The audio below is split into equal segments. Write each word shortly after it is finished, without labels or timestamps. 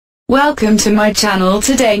Welcome to my channel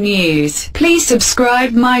Today News. Please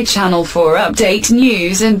subscribe my channel for update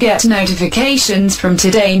news and get notifications from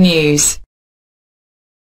Today News.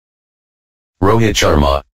 Rohit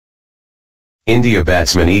Sharma. India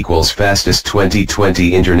batsman equals fastest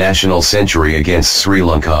Twenty20 international century against Sri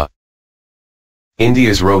Lanka.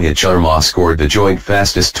 India's Rohit Sharma scored the joint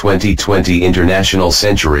fastest Twenty20 international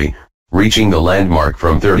century, reaching the landmark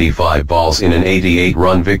from 35 balls in an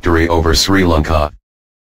 88-run victory over Sri Lanka.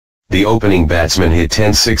 The opening batsman hit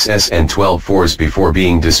 10 sixes and 12 fours before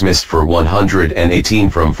being dismissed for 118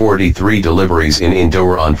 from 43 deliveries in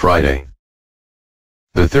Indore on Friday.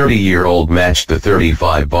 The 30-year-old matched the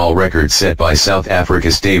 35-ball record set by South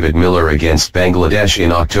Africa's David Miller against Bangladesh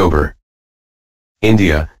in October.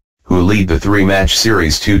 India, who lead the three-match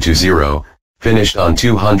series 2-0, finished on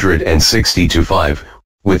 260-5,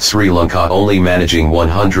 with Sri Lanka only managing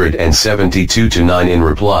 172-9 in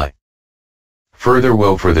reply. Further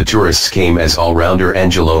woe for the tourists came as all-rounder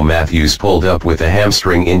Angelo Matthews pulled up with a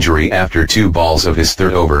hamstring injury after 2 balls of his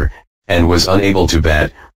third over, and was unable to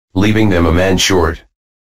bat, leaving them a man short.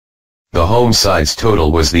 The home side's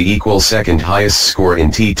total was the equal second highest score in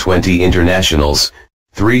T20 internationals,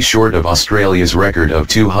 3 short of Australia's record of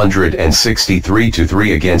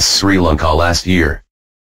 263-3 against Sri Lanka last year.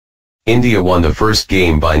 India won the first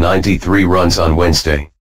game by 93 runs on Wednesday,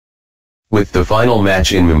 with the final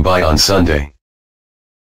match in Mumbai on Sunday.